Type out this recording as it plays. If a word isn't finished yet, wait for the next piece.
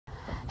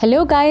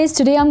Hello guys,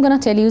 today I'm gonna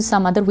tell you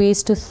some other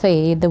ways to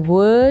say the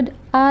word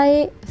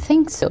I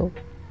think so.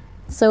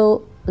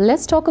 So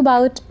let's talk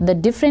about the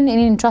different and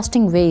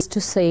interesting ways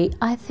to say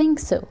I think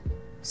so.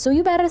 So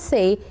you better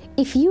say,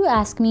 if you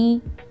ask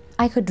me,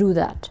 I could do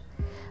that.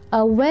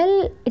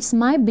 Well, it's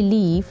my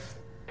belief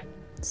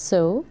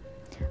so.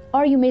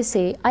 Or you may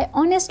say, I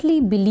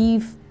honestly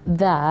believe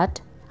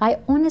that. I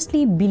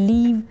honestly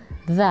believe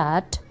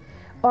that.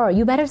 Or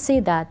you better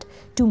say that,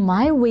 to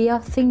my way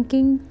of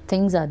thinking,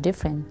 things are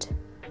different.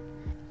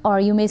 Or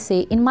you may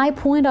say, in my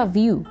point of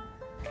view.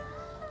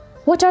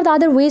 What are the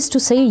other ways to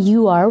say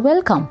you are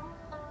welcome?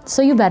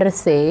 So you better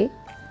say,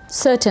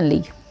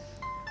 certainly.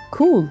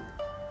 Cool.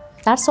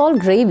 That's all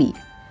gravy.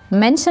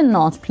 Mention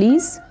not,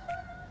 please.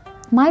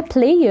 My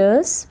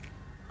players?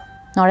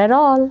 Not at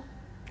all.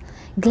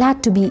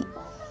 Glad to be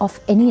of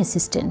any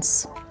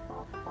assistance.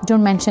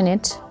 Don't mention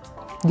it.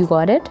 You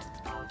got it?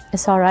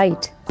 It's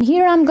alright.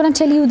 Here I'm gonna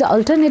tell you the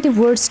alternative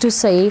words to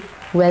say,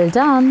 well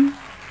done,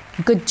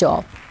 good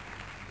job,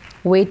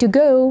 way to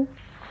go,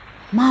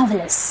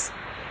 marvelous,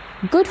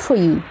 good for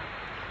you,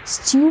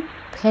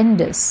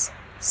 stupendous,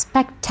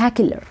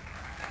 spectacular,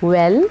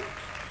 well,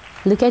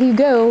 look at you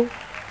go,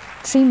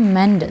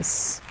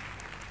 tremendous,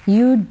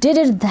 you did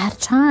it that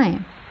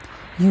time,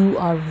 you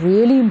are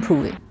really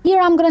improving. Here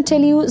I'm gonna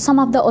tell you some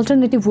of the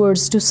alternative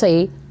words to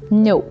say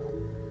no.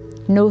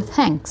 No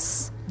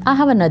thanks. I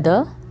have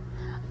another.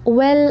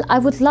 Well, I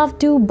would love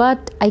to,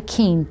 but I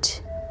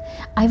can't.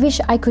 I wish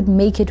I could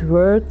make it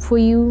work for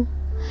you.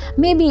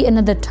 Maybe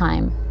another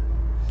time.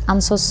 I'm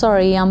so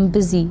sorry, I'm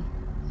busy.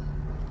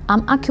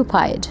 I'm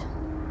occupied.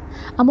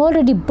 I'm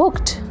already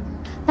booked.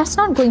 That's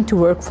not going to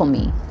work for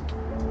me.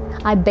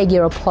 I beg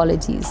your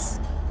apologies.